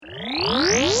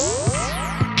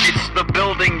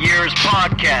Building Years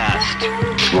podcast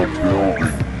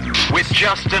with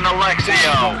Justin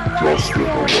Alexio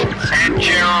and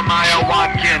Jeremiah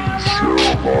Watkins.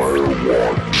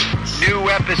 New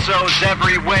episodes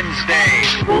every Wednesday.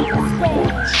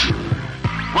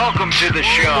 Welcome to the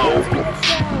show.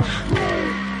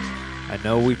 I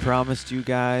know we promised you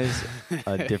guys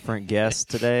a different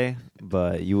guest today,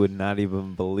 but you would not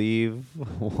even believe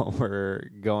what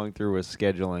we're going through with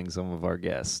scheduling some of our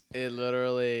guests.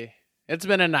 It's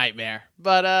been a nightmare.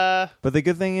 But the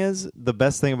good thing is, the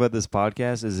best thing about this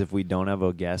podcast is if we don't have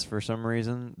a guest for some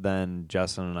reason, then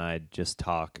Justin and I just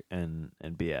talk and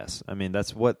BS. I mean,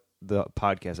 that's what the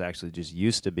podcast actually just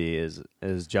used to be, is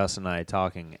Justin and I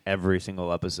talking every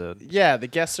single episode. yeah, the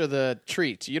guests are the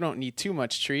treat. You don't need too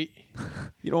much treat.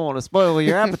 You don't want to spoil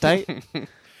your appetite.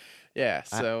 Yeah,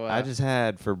 so... I just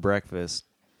had for breakfast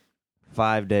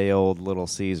 5-day-old Little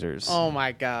Caesars. Oh,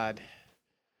 my God.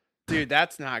 Dude,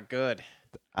 that's not good.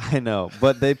 I know,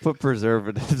 but they put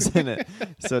preservatives in it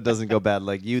so it doesn't go bad.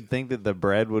 Like, you'd think that the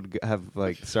bread would have,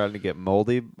 like, starting to get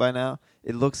moldy by now.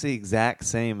 It looks the exact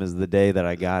same as the day that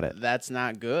I got it. That's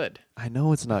not good. I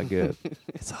know it's not good.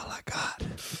 It's all I got.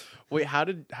 Wait, how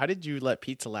did you let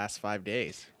pizza last 5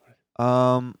 days?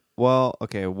 Well,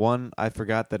 okay, one, I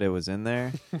forgot that it was in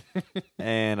there,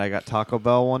 and I got Taco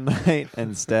Bell one night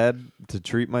instead to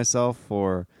treat myself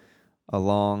for a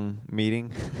long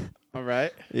meeting. All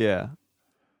right. Yeah.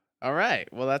 All right.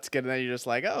 Well, that's good. And then you're just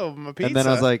like, oh, my pizza. And then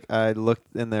I was like, I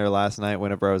looked in there last night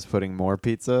whenever I was putting more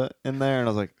pizza in there, and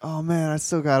I was like, oh, man, I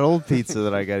still got old pizza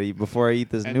that I got to eat before I eat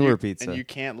this newer pizza. And you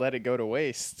can't let it go to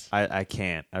waste. I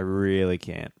can't. I really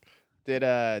can't.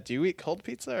 Do you eat cold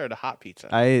pizza or the hot pizza?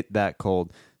 I ate that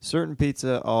cold. Certain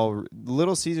pizza,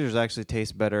 Little Caesars actually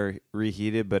tastes better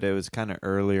reheated, but it was kind of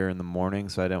earlier in the morning,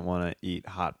 so I didn't want to eat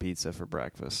hot pizza for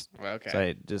breakfast. Okay. So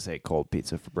I just ate cold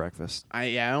pizza for breakfast.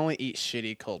 I only eat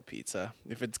shitty cold pizza.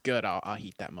 If it's good, I'll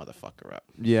heat that motherfucker up.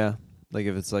 Yeah, like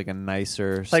if it's like a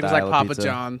nicer Like style it's like of Papa pizza.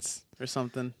 John's or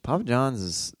something. Papa John's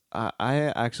is...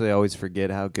 I actually always forget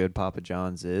how good Papa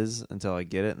John's is until I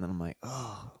get it, and then I'm like,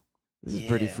 oh, this is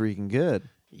pretty freaking good.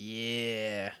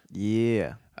 Yeah.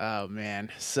 Yeah. Oh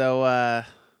man. So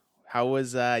how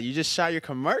was you just shot your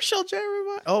commercial,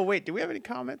 Jeremy? Oh wait, do we have any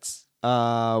comments?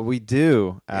 We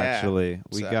do actually. Yeah.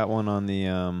 We got one on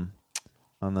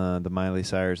the Miley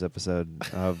Cyrus episode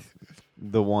of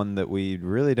the one that we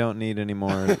really don't need any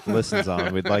more listens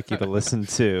on. We'd like you to listen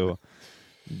to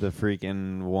the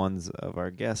freaking ones of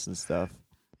our guests and stuff.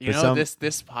 You know, this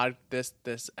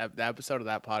episode of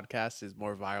that podcast is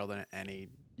more viral than any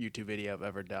YouTube video I've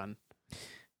ever done.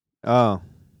 Oh,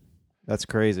 that's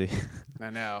crazy. I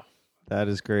know. That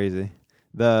is crazy.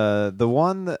 The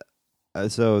one that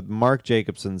so Mark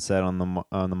Jacobson said on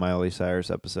the Miley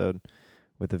Cyrus episode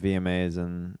with the VMAs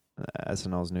and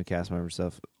SNL's new cast member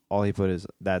stuff, all he put is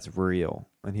 "that's real,"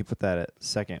 and he put that at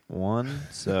second one.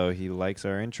 So he likes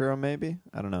our intro, maybe.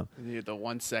 I don't know. The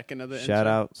 1 second of the Shout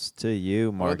intro? outs to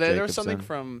you, Mark. There Jacobson. was something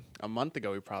from a month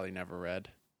ago we probably never read.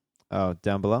 Oh,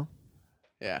 down below.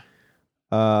 Yeah.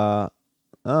 Oh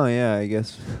yeah. I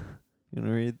guess you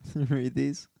wanna read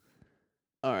these.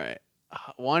 All right.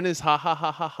 One is ha ha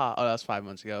ha ha ha. Oh, that was 5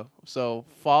 months ago. So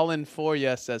Fallen for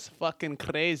ya says fucking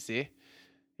crazy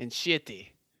and shitty.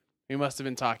 We must have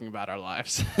been talking about our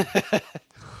lives.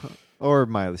 Or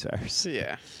Miley Cyrus.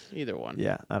 Yeah, either one.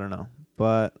 Yeah, I don't know,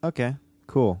 but okay,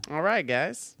 cool. All right,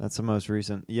 guys. That's the most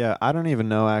recent. Yeah, I don't even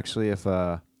know actually if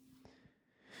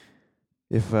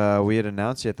we had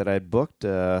announced yet that I booked.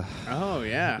 Oh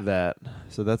yeah. That.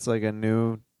 So that's like a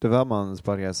new development on this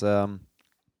podcast.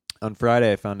 On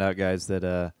Friday, I found out, guys,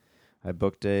 that I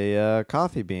booked a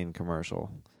coffee bean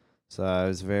commercial. So I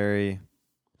was very,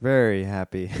 very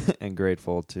happy and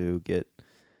grateful to get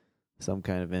some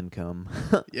kind of income.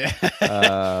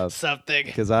 Yeah. Something.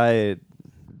 Because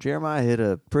Jeremiah hit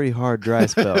a pretty hard dry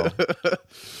spell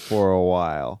for a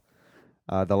while.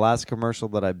 The last commercial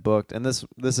that I booked, and this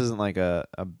isn't like a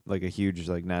huge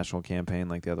like national campaign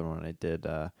like the other one I did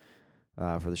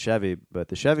for the Chevy, but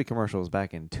the Chevy commercial was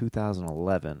back in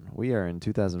 2011. We are in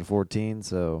 2014,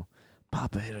 so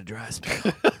Papa hit a dry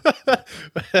spell.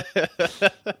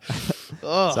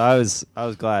 So I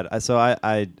was glad.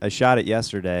 I shot it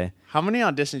yesterday. How many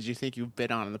auditions do you think you've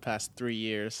been on in the past 3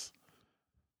 years?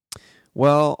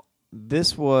 Well,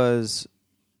 this was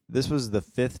the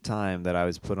fifth time that I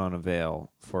was put on a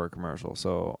veil for a commercial.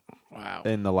 So wow.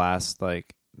 In the last and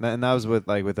that was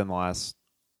within the last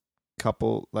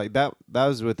couple that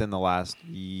was within the last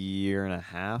year and a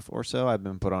half or so. I've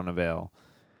been put on a veil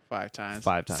 5 times.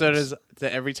 5 times. So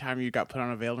every time you got put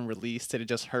on a veil and released, did it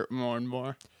just hurt more and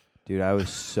more? Dude, I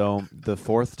was the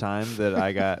fourth time that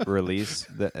I got released,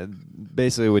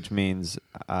 basically, which means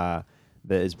that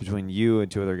it's between you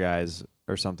and two other guys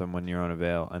or something when you're on a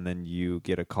veil, and then you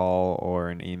get a call or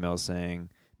an email saying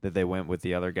that they went with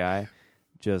the other guy.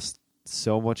 Just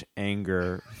so much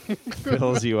anger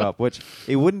fills you up, which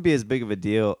it wouldn't be as big of a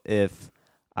deal if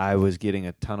I was getting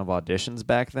a ton of auditions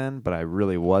back then, but I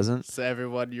really wasn't. So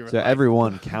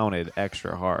everyone counted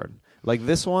extra hard. Like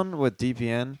this one with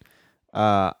DPN,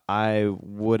 I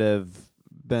would have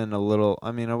been a little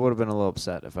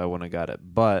upset if I wouldn't have got it,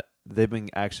 but they've been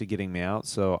actually getting me out,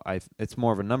 so it's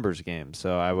more of a numbers game.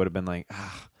 So I would have been like,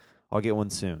 I'll get one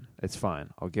soon. It's fine.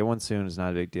 I'll get one soon. It's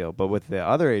not a big deal. But with the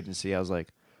other agency, I was like,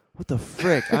 what the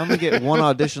frick? I only get one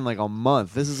audition like a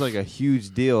month. This is like a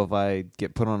huge deal if I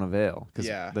get put on a veil because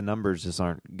the numbers just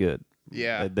aren't good.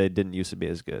 Yeah. They didn't used to be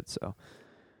as good. So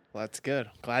well, that's good.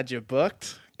 Glad you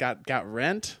booked. Got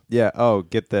rent. Yeah. Oh,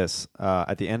 get this.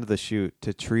 At the end of the shoot,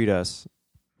 to treat us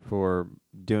for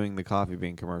doing the Coffee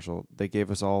Bean commercial, they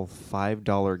gave us all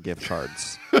 $5 gift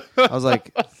cards. I was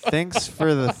like, thanks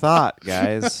for the thought,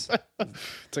 guys.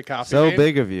 To Coffee So Bean?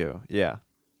 big of you. Yeah.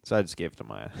 So I just gave it to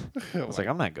Maya. I was like,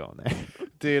 I'm not going there.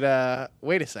 Dude,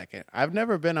 wait a second. I've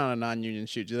never been on a non-union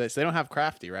shoot. Do they? So they don't have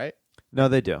Crafty, right? No,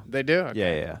 they do. They do?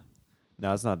 Okay. Yeah.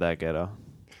 No, it's not that ghetto.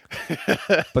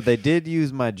 But they did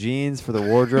use my jeans for the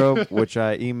wardrobe, which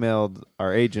I emailed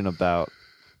our agent about,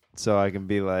 so I can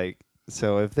be like,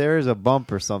 so if there is a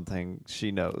bump or something,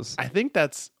 she knows. I think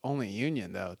that's only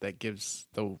union, though, that gives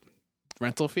the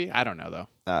rental fee. I don't know, though.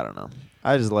 I don't know.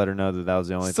 I just let her know that was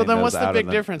the only So thing. then that what's was the out big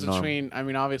of difference norm. between, I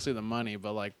mean, obviously the money,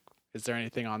 but like, is there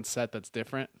anything on set that's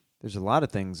different? There's a lot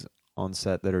of things on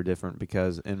set that are different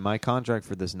because in my contract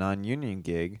for this non-union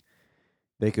gig,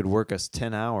 they could work us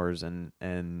 10 hours and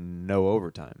no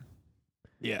overtime.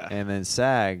 Yeah. And then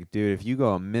SAG, dude, if you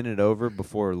go a minute over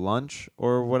before lunch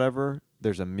or whatever,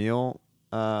 there's a meal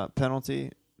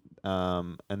penalty.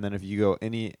 And then if you go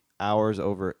any hours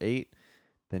over 8,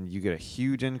 then you get a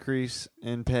huge increase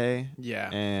in pay. Yeah.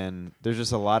 And there's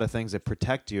just a lot of things that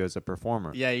protect you as a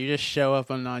performer. Yeah, you just show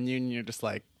up on non-union, you're just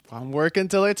like, I'm working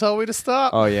until they tell me to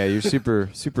stop. Oh, yeah, you're super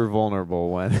vulnerable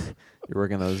when you're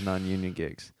working those non-union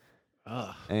gigs.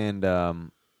 Ugh. And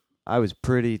I was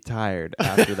pretty tired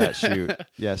after that shoot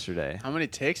yesterday. How many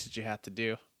takes did you have to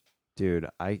do? Dude,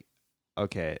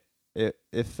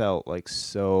 it felt like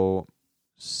so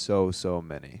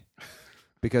many.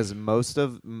 Because most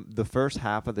of the first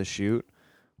half of the shoot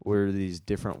were these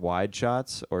different wide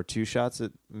shots or 2 shots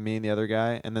at me and the other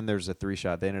guy, and then there's a 3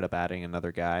 shot. They ended up adding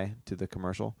another guy to the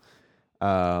commercial.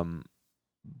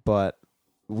 But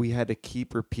we had to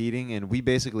keep repeating, and we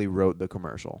basically wrote the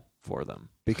commercial for them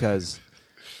because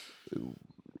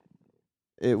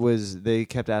they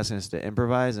kept asking us to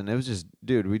improvise, and it was just,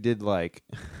 dude, we did like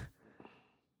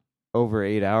over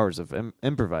 8 hours of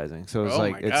improvising. So it's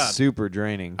it's super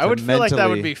draining. I would feel like that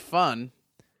would be fun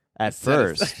at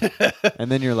first. And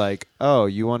then you're like, oh,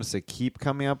 you want us to keep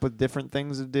coming up with different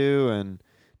things to do and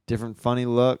different funny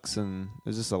looks, and it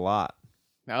was just a lot.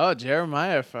 Oh,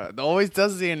 Jeremiah always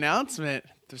does the announcement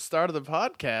at the start of the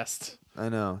podcast. I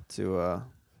know, to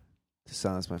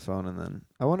silence my phone, and then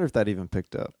I wonder if that even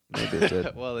picked up. Maybe it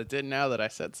did. Well, it did now that I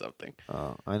said something.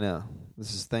 Oh, I know.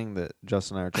 This is the thing that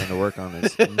Justin and I are trying to work on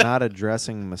is not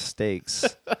addressing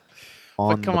mistakes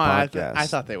on but come the on, podcast. I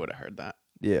thought they would have heard that.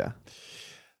 Yeah.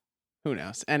 Who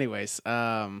knows? Anyways, what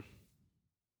are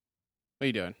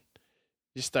you doing?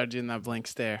 You started doing that blank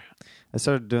stare. I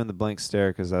started doing the blank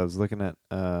stare because I was looking at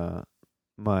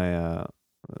my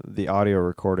the audio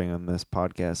recording on this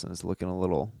podcast, and it's looking a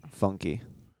little funky.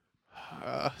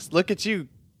 Look at you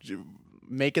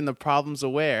making the problems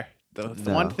aware. The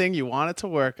one thing you wanted to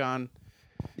work on.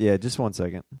 Yeah, just 1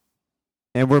 second.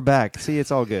 And we're back. See,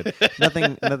 it's all good.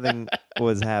 Nothing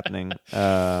was happening.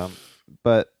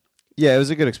 But yeah, it was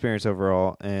a good experience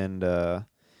overall. And I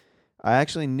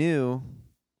actually knew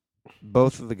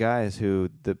both of the guys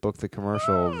that booked the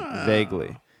commercial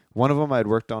vaguely. One of them I'd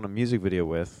worked on a music video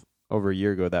with over a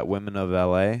year ago, that Women of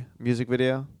LA music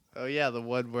video. Oh yeah, the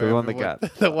one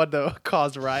that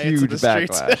caused riots huge in the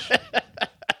streets. Backlash.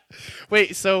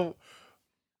 Wait, so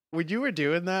when you were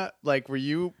doing that, like, were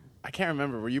you? I can't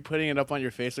remember. Were you putting it up on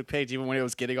your Facebook page even when it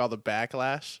was getting all the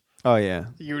backlash? Oh yeah.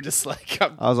 You were just like,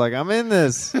 I was like, I'm in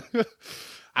this.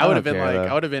 I would have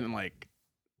been like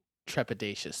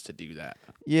trepidatious to do that.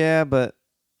 Yeah, but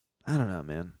I don't know,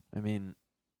 man. I mean,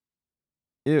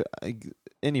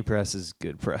 any press is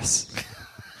good press.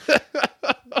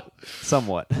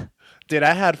 Somewhat. Dude,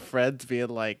 I had friends being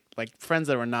like friends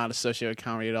that were not associated with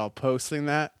comedy at all posting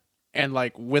that and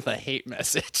like with a hate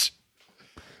message.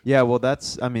 Yeah, well,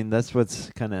 that's what's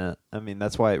kind of,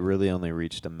 that's why it really only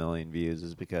reached 1 million views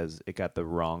is because it got the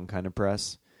wrong kind of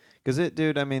press. Because it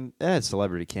had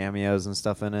celebrity cameos and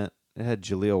stuff in it. It had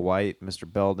Jaleel White,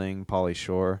 Mr. Belding, Pauly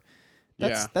Shore.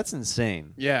 That's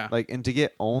insane. Yeah. Like, and to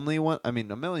get only 1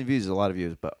 million views is a lot of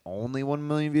views, but only 1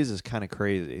 million views is kind of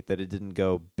crazy that it didn't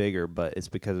go bigger, but it's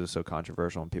because it was so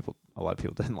controversial and a lot of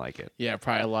people didn't like it. Yeah,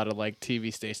 probably a lot of like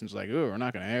TV stations like, ooh, we're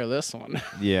not going to air this one.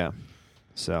 Yeah.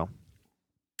 So.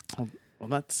 Well,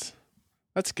 that's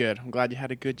good. I'm glad you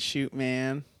had a good shoot,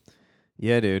 man.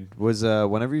 Yeah, dude. Was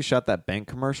whenever you shot that bank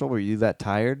commercial, were you that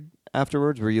tired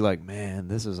afterwards? Were you like, man,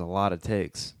 this is a lot of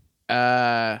takes?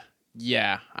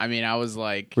 Yeah. I mean, I was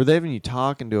like... Were they having you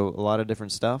talk and do a lot of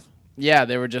different stuff? Yeah,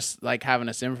 they were just like having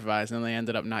us improvise, and then they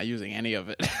ended up not using any of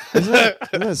it. Isn't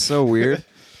that so weird?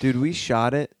 Dude, we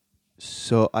shot it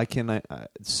so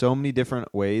so many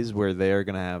different ways where they're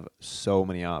going to have so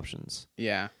many options.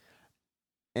 Yeah.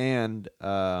 And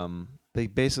they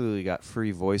basically got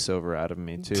free voiceover out of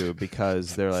me, too,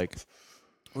 because they're like...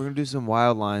 We're going to do some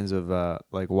wild lines of,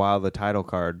 like, while the title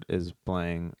card is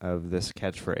playing of this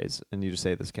catchphrase. And you just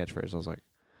say this catchphrase. I was like,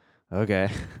 okay.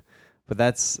 But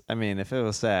that's, if it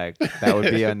was SAG, that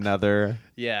would be another...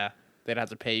 Yeah. They'd have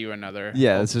to pay you another...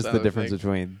 Yeah, it's just the difference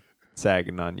between SAG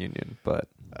and non-union. But...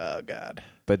 Oh, God.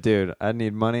 But, dude, I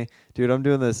need money. Dude, I'm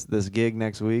doing this gig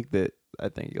next week that I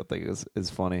think you'll think is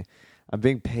funny. I'm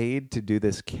being paid to do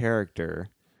this character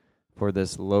for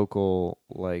this local,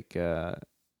 like...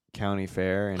 county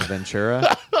fair in Ventura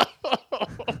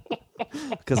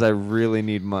because I really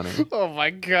need money. Oh my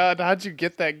God, how'd you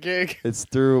get that gig? It's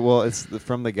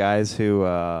from the guys who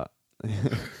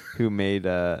who made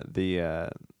the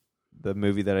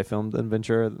movie that I filmed in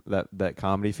Ventura, that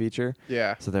comedy feature.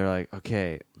 Yeah. So they're like,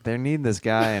 okay, they need this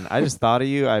guy, and I just thought of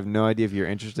you. I have no idea if you're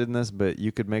interested in this, but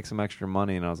you could make some extra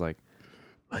money. And I was like,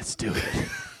 let's do it.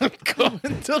 I'm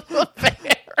going to the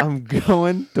fair. I'm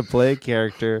going to play a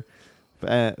character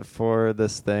for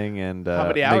this thing and how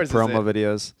many make hours promo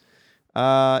videos.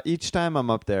 Each time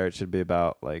I'm up there, it should be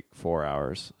about like 4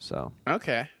 hours. So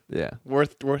okay, yeah,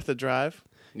 worth the drive.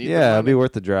 Yeah, it'll be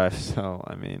worth the drive. So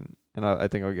and I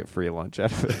think I'll get free lunch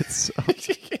out of it. So.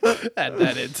 Add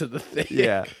that into the thing.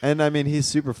 Yeah, and he's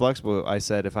super flexible. I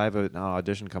said if I have an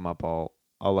audition come up, I'll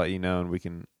let you know, and we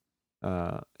can.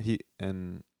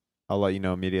 I'll let you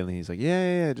know immediately. He's like,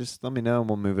 yeah, just let me know and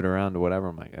we'll move it around to whatever.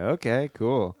 I'm like, okay,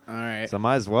 cool. All right. So I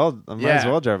might as well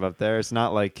drive up there. It's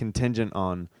not like contingent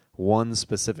on one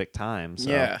specific time. So.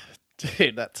 Yeah.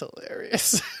 Dude, that's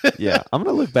hilarious. Yeah. I'm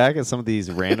going to look back at some of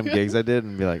these random gigs I did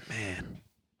and be like, man,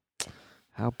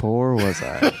 how poor was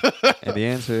I? And the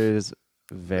answer is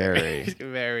very.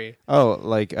 Very. Oh,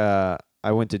 like I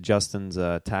went to Justin's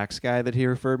tax guy that he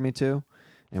referred me to.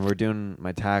 And we're doing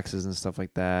my taxes and stuff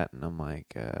like that. And I'm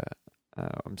like,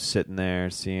 I'm sitting there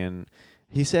seeing.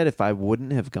 He said if I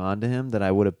wouldn't have gone to him, that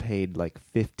I would have paid like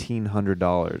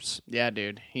 $1,500. Yeah,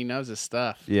 dude. He knows his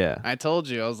stuff. Yeah. I told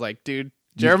you. I was like, dude,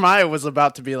 Jeremiah was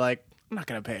about to be like, I'm not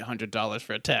going to pay $100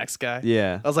 for a tax guy.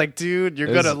 Yeah. I was like, dude,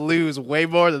 you're going to lose way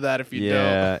more than that if you don't.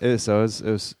 Yeah. It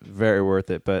was very worth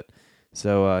it. But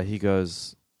so he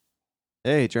goes,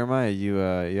 hey, Jeremiah, you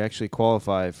actually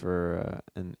qualify for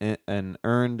an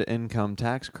earned income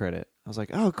tax credit. I was like,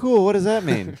 oh, cool. What does that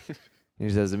mean? He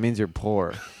says, it means you're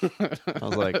poor. I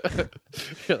was like,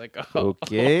 you're like, oh.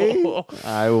 Okay,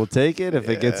 I will take it if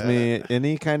it gets me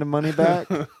any kind of money back.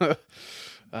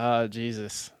 Oh,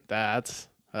 Jesus. That's...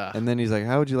 And then he's like,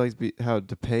 how would you like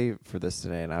to pay for this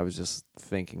today? And I was just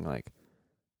thinking like,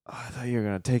 oh, I thought you were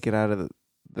going to take it out of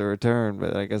the return,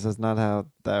 but I guess that's not how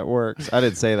that works. I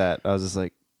didn't say that. I was just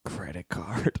like, credit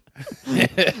card.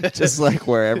 Just like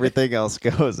where everything else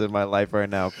goes in my life right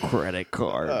now, credit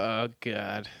card. Oh,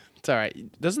 God. It's all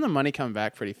right. Doesn't the money come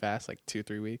back pretty fast, like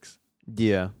 2-3 weeks?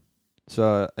 Yeah.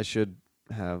 So I should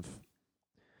have...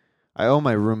 I owe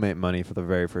my roommate money for the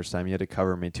very first time. He had to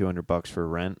cover me $200 for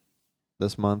rent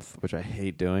this month, which I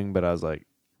hate doing, but I was like,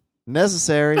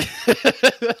 necessary.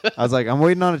 I was like, I'm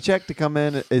waiting on a check to come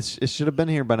in. It should have been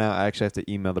here by now. I actually have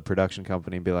to email the production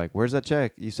company and be like, where's that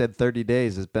check? You said 30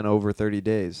 days. It's been over 30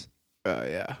 days. Oh,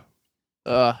 yeah.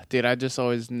 Dude, I'm just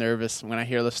always nervous when I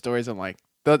hear the stories. I'm like,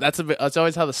 that's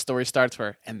always how the story starts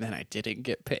for, and then I didn't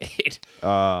get paid.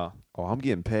 I'm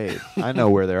getting paid. I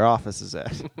know where their office is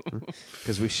at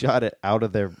because we shot it out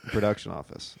of their production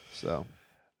office. So,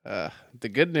 the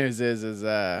good news is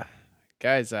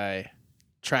guys, I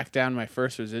tracked down my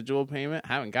first residual payment.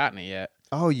 Haven't gotten it yet.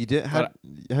 Oh, you did? How'd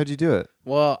you do it?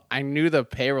 Well, I knew the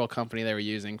payroll company they were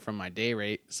using from my day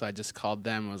rate, so I just called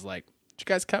them and was like, did you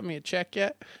guys cut me a check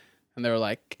yet? And they were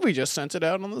like, we just sent it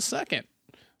out on the 2nd.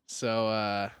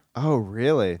 So Oh,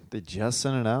 really? They just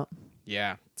sent it out?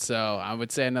 Yeah. So I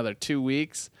would say another 2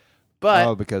 weeks. But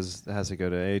Oh, because it has to go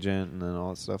to agent and then all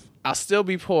that stuff. I'll still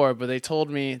be poor, but they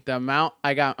told me the amount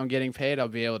I'm getting paid, I'll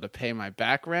be able to pay my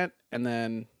back rent and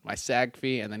then my SAG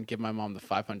fee and then give my mom the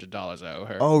 $500 I owe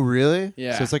her. Oh, really?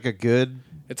 Yeah. So it's like a good...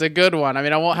 It's a good one. I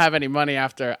mean, I won't have any money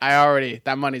after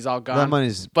that money's all gone. That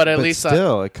money's... But at least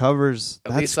still, it covers...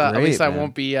 at least great, I man.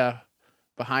 won't be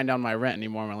behind on my rent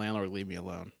anymore. My landlord will leave me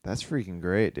alone. That's freaking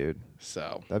great, dude.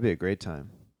 So That'd be a great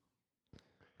time.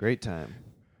 Great time.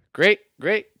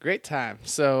 great time.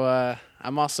 So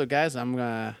I'm also, guys,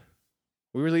 we're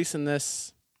releasing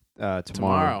this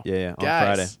tomorrow. Yeah, on Guys,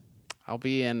 Friday. I'll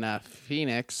be in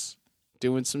Phoenix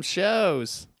doing some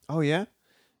shows. Oh, yeah?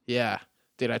 Yeah,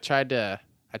 dude, I tried to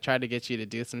get you to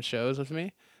do some shows with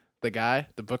me. The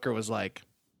booker was like,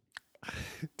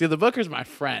 dude, the booker's my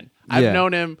friend. I've Yeah.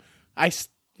 known him.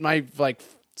 My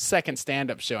second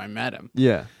stand-up show, I met him,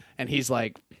 Yeah. and he's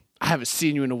like, I haven't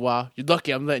seen you in a while. You're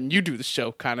lucky I'm letting you do the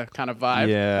show, kind of vibe.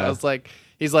 Yeah. I was like,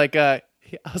 I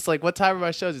was like, what time are my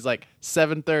shows? He's like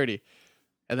 7:30,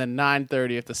 and then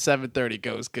 9:30 if the 7:30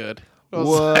 goes good. I was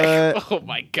like, What? oh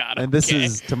my god! And this okay.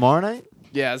 is tomorrow night?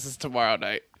 Yeah, this is tomorrow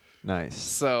night. Nice.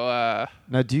 So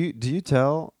Now, do you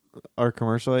tell our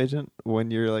commercial agent when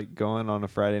you're like going on a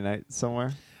Friday night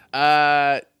somewhere?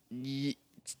 it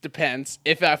depends.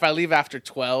 If I leave after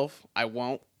 12, I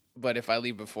won't. But if I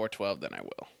leave before 12, then I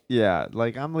will. Yeah,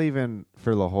 like I'm leaving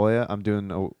for La Jolla.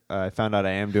 I found out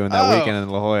I am doing that weekend in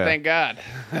La Jolla. Thank God.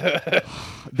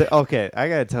 Okay, I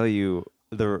gotta tell you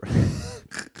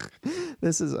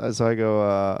this is so I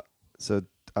go. So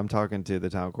I'm talking to the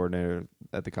town coordinator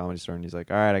at the Comedy Store, and he's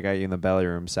like, "All right, I got you in the belly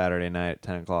room Saturday night at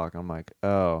 10:00." I'm like,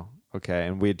 "Oh, okay."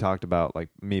 And we had talked about like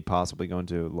me possibly going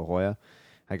to La Jolla.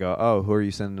 I go, "Oh, who are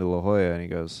you sending to La Jolla?" And he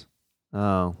goes,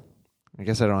 "Oh, I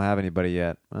guess I don't have anybody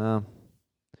yet."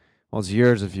 Well, it's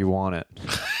yours if you want it.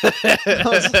 I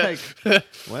was like,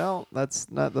 well,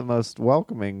 that's not the most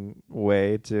welcoming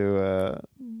way to.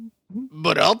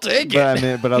 But I'll take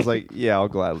But I was like, yeah, I'll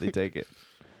gladly take it.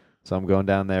 So I'm going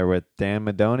down there with Dan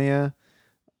Madonia,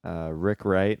 Rick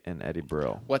Wright, and Eddie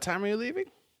Brill. What time are you leaving?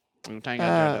 What time you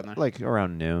gotta drive down there? Like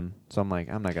around noon. So I'm like,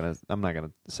 I'm not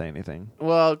gonna say anything.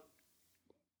 Well,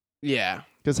 yeah.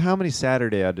 Because how many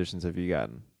Saturday auditions have you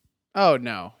gotten? Oh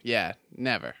no, yeah,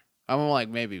 never. I'm like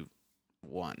maybe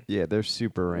one. Yeah, they're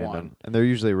super random, One. and they're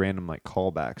usually random like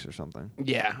callbacks or something.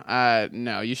 Yeah.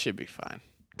 No, you should be fine.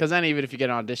 Because then even if you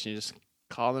get an audition, you just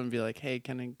call them and be like, "Hey,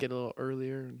 can I get a little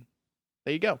earlier?" And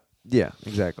there you go. Yeah,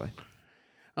 exactly.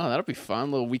 Oh, that'll be fun.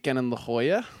 A little weekend in La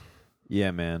Jolla. Yeah,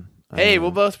 man. Hey,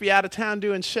 we'll both be out of town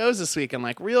doing shows this weekend,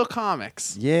 like real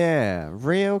comics. Yeah,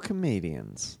 real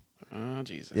comedians. Oh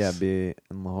Jesus. Yeah, be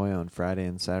in La Jolla on Friday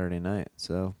and Saturday night.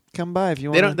 So come by if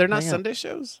you want. They're not Sunday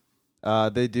shows.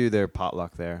 They do their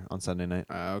potluck there on Sunday night.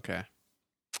 Okay.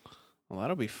 Well,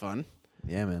 that'll be fun.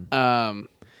 Yeah, man. Um,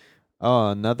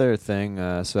 another thing.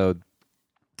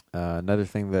 Another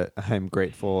thing that I'm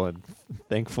grateful and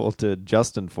thankful to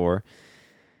Justin for.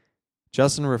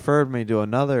 Justin referred me to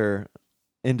another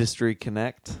industry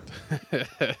connect.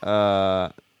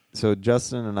 So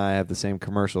Justin and I have the same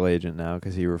commercial agent now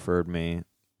because he referred me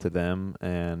to them,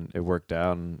 and it worked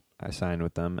out, and I signed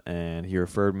with them. And he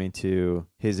referred me to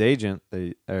his agent.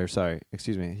 He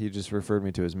just referred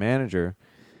me to his manager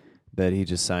that he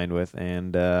just signed with,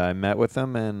 and I met with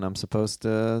him, and I'm supposed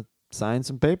to sign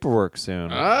some paperwork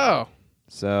soon. Oh,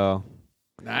 So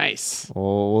nice.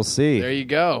 we'll see. There you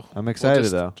go. I'm excited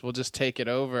though. We'll just take it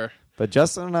over. But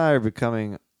Justin and I are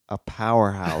becoming a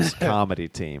powerhouse comedy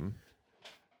team.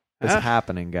 It's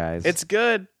happening, guys. It's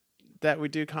good that we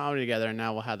do comedy together, and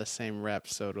now we'll have the same rep,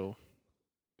 so it'll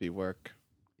be work.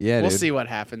 yeah, We'll dude. see what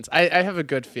happens. I have a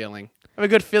good feeling. I have a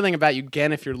good feeling about you,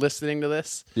 Gen, if you're listening to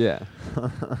this. Yeah,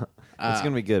 it's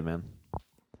gonna be good, man.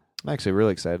 I'm actually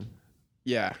really excited.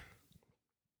 Yeah.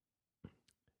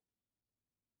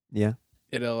 Yeah,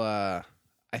 It'll, I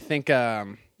think,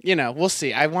 we'll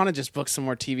see. I want to just book some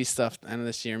more TV stuff at the end of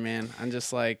this year, man. I'm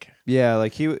just like, yeah.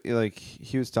 Like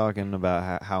he was talking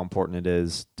about how important it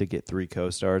is to get 3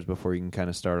 co-stars before you can kind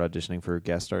of start auditioning for a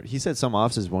guest star. He said some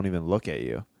offices won't even look at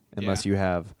you unless you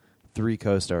have 3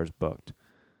 co-stars booked.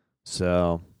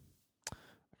 So I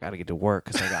got to get to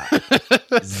work because I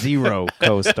got 0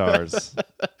 co-stars.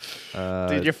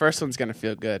 dude, your first one's going to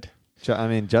feel good.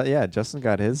 Justin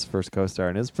got his first co-star,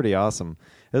 and it was pretty awesome.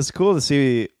 It was cool to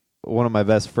see one of my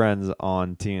best friends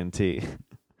on TNT.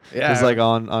 Yeah. Just like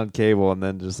on cable, and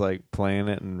then just like playing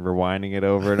it and rewinding it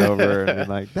over and over, and being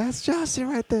like, "That's Justin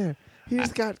right there. He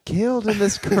just got killed in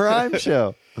this crime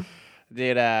show."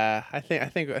 Dude, I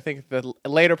think the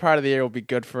later part of the year will be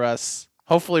good for us.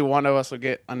 Hopefully one of us will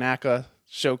get a NACA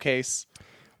showcase.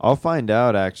 I'll find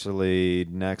out actually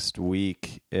next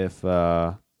week if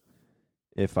I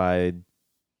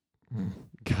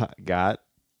got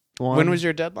one. When was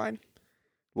your deadline?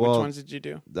 Well, Which ones did you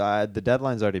do? the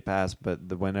deadline's already passed, but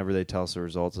whenever they tell us the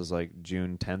results is like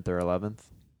June 10th or 11th.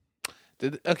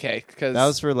 Okay, because That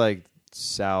was for like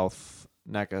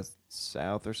NACA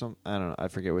South or something. I don't know. I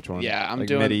forget which one. Yeah, I'm like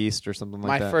doing Mid-East or something like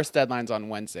my that. first deadline's on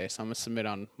Wednesday, so I'm gonna submit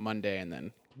on Monday and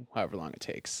then however long it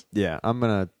takes. Yeah, I'm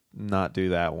gonna not do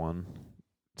that one.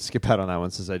 Skip out on that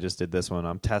one since I just did this one.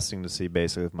 I'm testing to see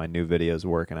basically if my new video is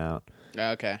working out.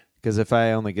 Okay. Because if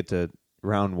I only get to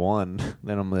round 1,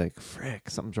 then I'm like, frick,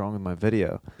 something's wrong with my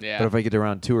video. Yeah. But if I get to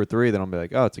round 2 or 3, then I'll be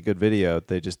like, oh, it's a good video.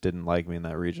 They just didn't like me in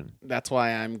that region. That's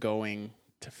why I'm going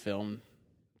to film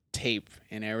tape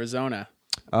in Arizona.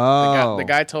 Oh, The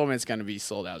guy told me it's going to be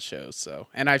sold out shows. So,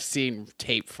 and I've seen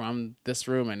tape from this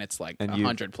room, and it's like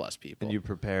 100 plus people. And you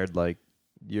prepared like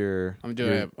your I'm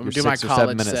doing your 6 my or 7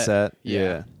 college minute set.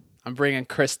 Yeah. I'm bringing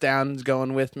Chris down,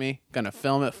 going with me. Gonna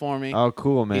film it for me. Oh,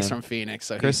 cool, man. He's from Phoenix,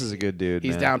 so Chris is a good dude.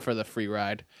 he's man. down for the free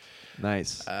ride.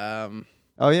 Nice. Yeah,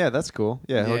 Oh yeah, that's cool.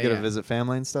 Yeah, he'll Yeah, get to yeah. visit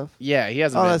family and stuff. he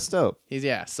hasn't. Oh, been. that's dope.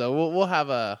 So we'll have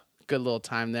a good little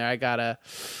time there. I got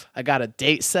a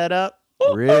date set up.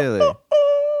 Really?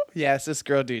 Yeah, it's this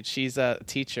girl, dude. She's a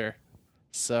teacher,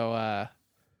 so I'm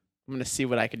gonna see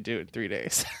what I can do in 3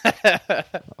 days.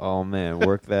 Oh man,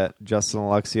 work that Justin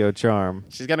Alexio charm.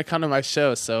 She's gonna come to my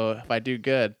show, so if I do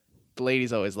good, the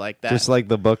ladies always like that. Just like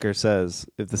the booker says,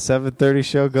 if the 7:30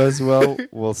 show goes well,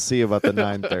 we'll see about the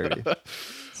 9:30.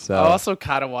 So I also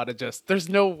kind of want to just. There's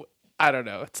no. I don't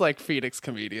know. It's like Phoenix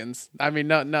comedians. I mean,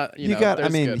 not you know. got. I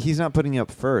there's mean, good. he's not putting you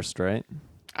up first, right?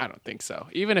 I don't think so.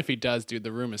 Even if he does, dude,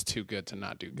 the room is too good to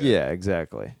not do good. Yeah,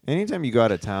 exactly. Anytime you go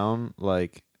out of town,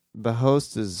 like the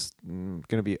host is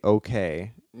gonna be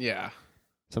okay. Yeah.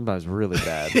 Sometimes really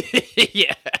bad.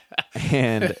 Yeah.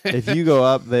 And if you go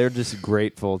up, they're just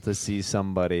grateful to see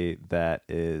somebody that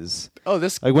is Oh,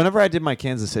 this. like. Whenever I did my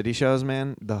Kansas City shows,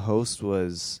 man, the host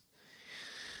was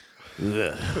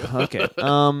ugh. Okay.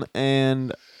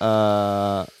 And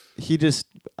he just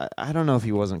I don't know if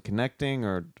he wasn't connecting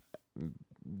or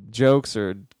jokes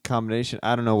or combination.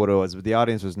 I don't know what it was, but the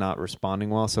audience was not responding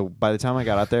well. So by the time I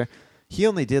got out there, he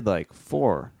only did like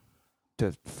 4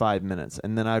 to 5 minutes,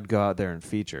 and then I'd go out there and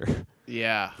feature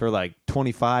Yeah. for like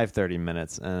 25, 30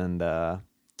 minutes. And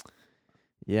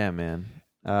yeah, man.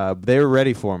 They were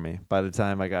ready for me by the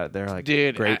time I got there. Like,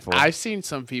 Dude, grateful. I've seen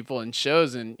some people in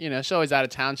shows, and shows out of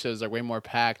town shows are way more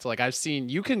packed. Like I've seen,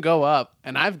 you can go up,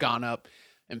 and I've gone up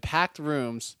in packed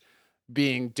rooms,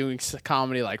 doing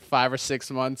comedy like 5 or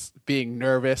 6 months, being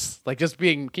nervous, like just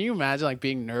being. Can you imagine like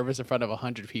being nervous in front of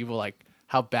 100 people? Like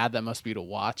how bad that must be to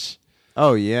watch.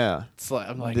 Oh yeah, It's like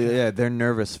I'm like, they're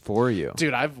nervous for you.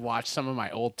 dude, I've watched some of my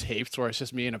old tapes where it's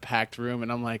just me in a packed room,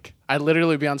 and I'm like, I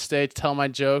literally be on stage, tell my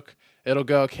joke, it'll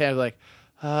go okay. I'm like,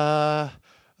 Oh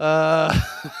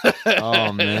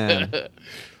man,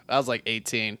 I was like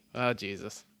 18. Oh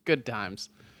Jesus, good times.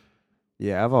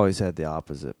 yeah. I've always had the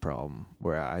opposite problem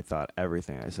where I thought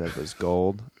everything I said was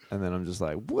gold, and then I'm just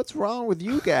like, what's wrong with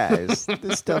you guys?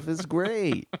 This stuff is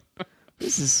great.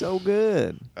 This is so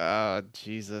good. Oh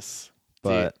Jesus.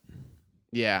 But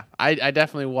Yeah, I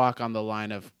definitely walk on the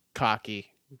line of cocky,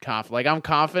 like I'm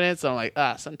confident, so I'm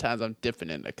like, sometimes I'm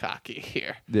dipping into cocky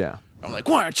here. yeah. I'm like,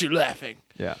 why aren't you laughing?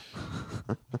 Yeah.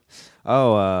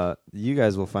 Oh, you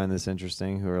guys will find this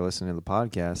interesting who are listening to the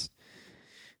podcast.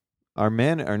 Our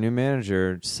new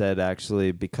manager said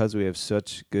actually because we have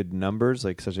such good numbers,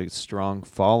 like such a strong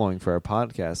following for our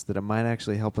podcast, that it might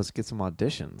actually help us get some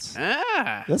auditions.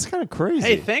 Ah. That's kind of crazy.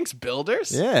 Hey, thanks,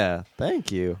 builders. Yeah,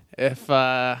 thank you. If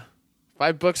I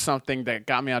book something that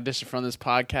got me audition from this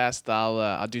podcast,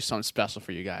 I'll do something special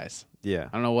for you guys. Yeah.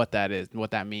 I don't know what that is,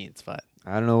 what that means, but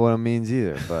I don't know what it means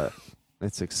either, but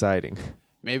it's exciting.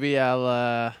 maybe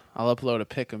I'll upload a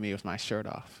pic of me with my shirt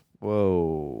off.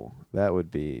 Whoa, that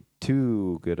would be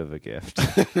too good of a gift.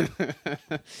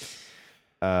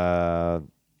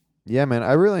 Yeah, man,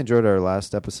 I really enjoyed our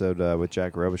last episode with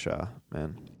Jack Robichaud,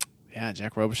 man. Yeah,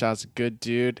 Jack Robichaud's a good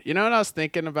dude. You know what I was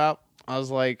thinking about? I was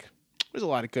like, there's a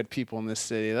lot of good people in this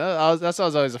city. That's what I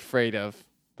was always afraid of,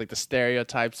 like the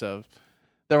stereotypes of.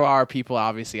 There are people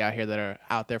obviously out here that are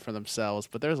out there for themselves,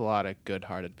 but there's a lot of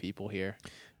good-hearted people here.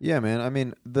 Yeah, man. I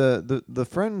mean, the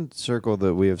friend circle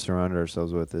that we have surrounded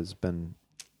ourselves with has been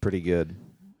pretty good.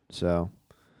 So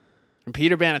And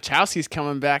Peter Banichowski's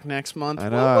coming back next month. I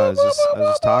know. I was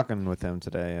just talking with him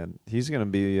today, and he's going to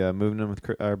be moving in with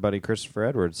our buddy Christopher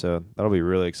Edwards. So that'll be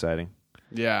really exciting.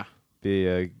 Yeah.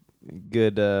 Be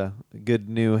good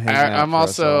new hangout. I'm for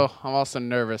us all. also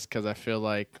nervous because I feel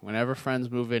like whenever friends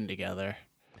move in together,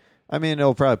 I mean,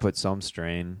 it'll probably put some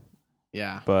strain,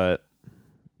 yeah. but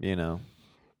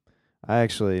I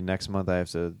actually next month I have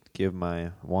to give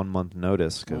my 1 month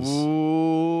notice because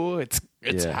Ooh, it's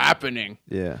Yeah. happening.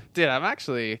 yeah, Dude, I'm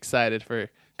actually excited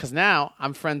because now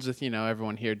I'm friends with,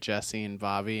 everyone here, Jesse and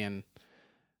Bobby, and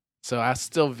so I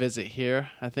still visit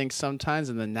here, I think, sometimes,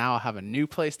 and then now I'll have a new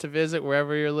place to visit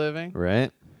wherever you're living.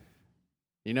 right.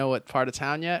 You know what part of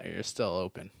town yet, or you're still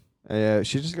open?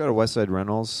 She just got a Westside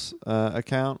Rentals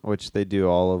account, which they do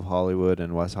all of Hollywood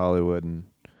and West Hollywood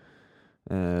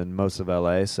and most of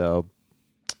LA, so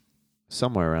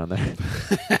somewhere around there.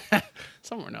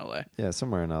 Somewhere in LA. Yeah,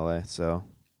 somewhere in LA. So,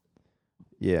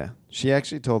 yeah. She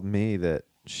actually told me that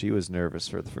she was nervous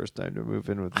for the first time to move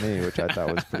in with me, which I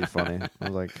thought was pretty funny. I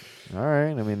was like, all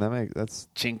right. I mean, that's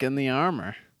Chink in the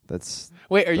armor. that's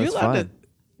Wait, are you That's allowed fine. to?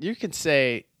 You can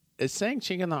say, is saying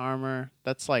chink in the armor,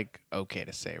 that's like okay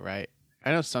to say, right?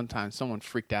 I know sometimes someone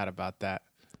freaked out about that.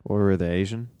 or were they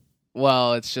Asian?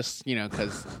 Well, it's just,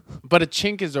 because, but a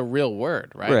chink is a real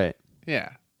word, right? Right.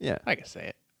 Yeah, Yeah. I can say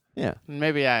it. Yeah.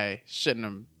 Maybe I shouldn't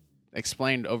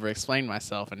have over-explained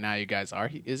myself, and now you guys are.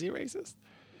 Is he racist?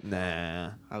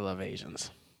 Nah. I love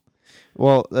Asians.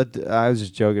 Well, I was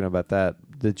just joking about that.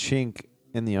 The chink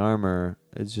in the armor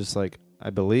is just like, I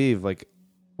believe, like,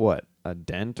 what? A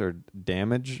dent or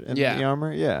damage in Yeah. the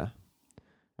armor? Yeah.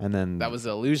 And then That was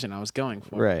the illusion I was going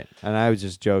for. right. And I was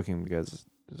just joking because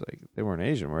it was like they weren't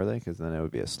Asian, were they? Because then it would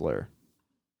be a slur.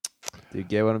 Do you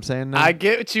get what I'm saying now? I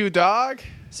get you, dog.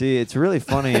 See, it's really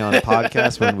funny on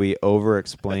podcasts when we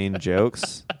over-explain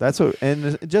jokes. That's what,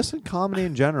 and just in comedy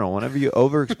in general, whenever you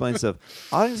over-explain stuff,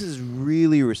 audiences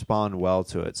really respond well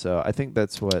to it. So I think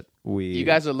that's what You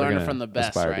guys are learning gonna from the best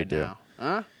aspire to right do. now.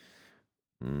 Huh?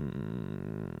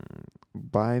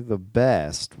 By the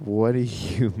best, what do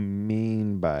you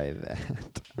mean by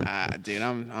that? Dude,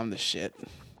 I'm the shit.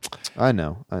 I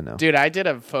know. Dude, I did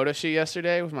a photo shoot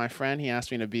yesterday with my friend. He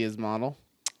asked me to be his model.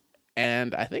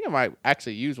 And I think I might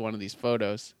actually use one of these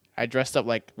photos. I dressed up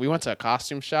like, we went to a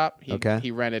costume shop.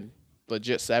 He rented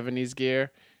legit 70s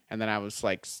gear. And then I was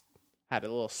like, had a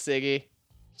little ciggy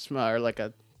smell, or like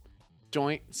a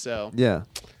joint. So Yeah.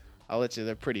 I'll let you,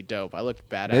 they're pretty dope. I looked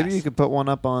badass. Maybe you could put one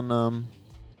up on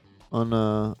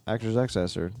Actors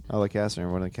Access or LA Casting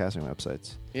or one of the casting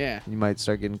websites. Yeah. You might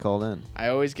start getting called in. I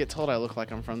always get told I look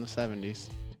like I'm from the 70s.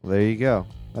 Well, there you go.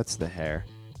 That's the hair.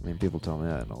 I mean, people tell me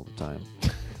that all the time.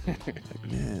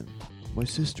 Like, man, my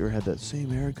sister had that same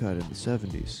haircut in the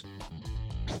 70s.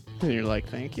 And you're like,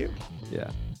 thank you.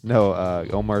 Yeah. No,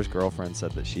 Omar's girlfriend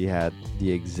said that she had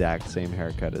the exact same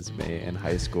haircut as me in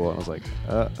high school. And I was like,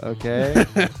 okay,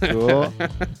 cool.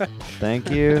 Thank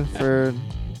you for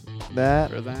that.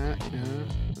 For that,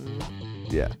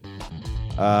 Yeah.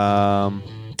 I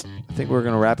think we're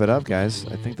going to wrap it up, guys.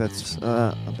 I think that's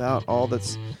about all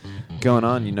that's going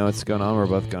on. You know what's going on. We're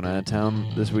both going out of town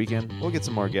this weekend. We'll get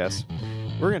some more guests.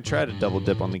 We're going to try to double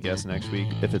dip on the guests next week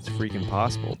if it's freaking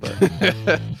possible. But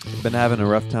we've been having a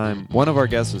rough time. One of our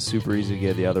guests was super easy to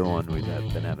get. The other one we've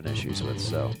been having issues with.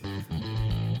 So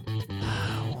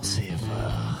we'll see if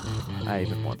I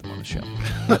even want them on the show.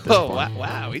 At this Oh, point.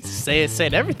 wow. He's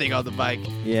saying everything on the bike.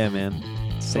 Yeah, man.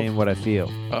 Saying what I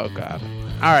feel. Oh, God.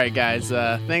 All right, guys.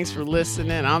 Thanks for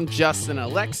listening. I'm Justin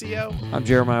Alexio. I'm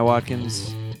Jeremiah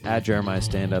Watkins at Jeremiah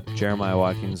Standup,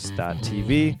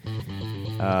 jeremiahwatkins.tv.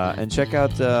 And check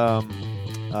out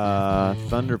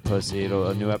Thunder Pussy.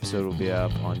 A new episode will be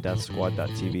up on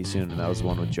deathsquad.tv soon, and that was the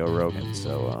one with Joe Rogan.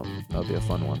 So that'll be a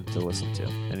fun one to listen to.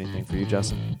 Anything for you,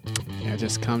 Justin? Yeah,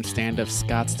 just come stand up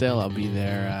Scottsdale. I'll be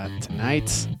there tonight,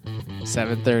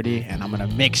 7:30, and I'm going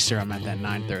to make sure I'm at that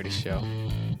 9:30 show.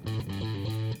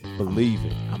 Believe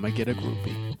it. I'm going to get a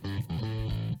groupie.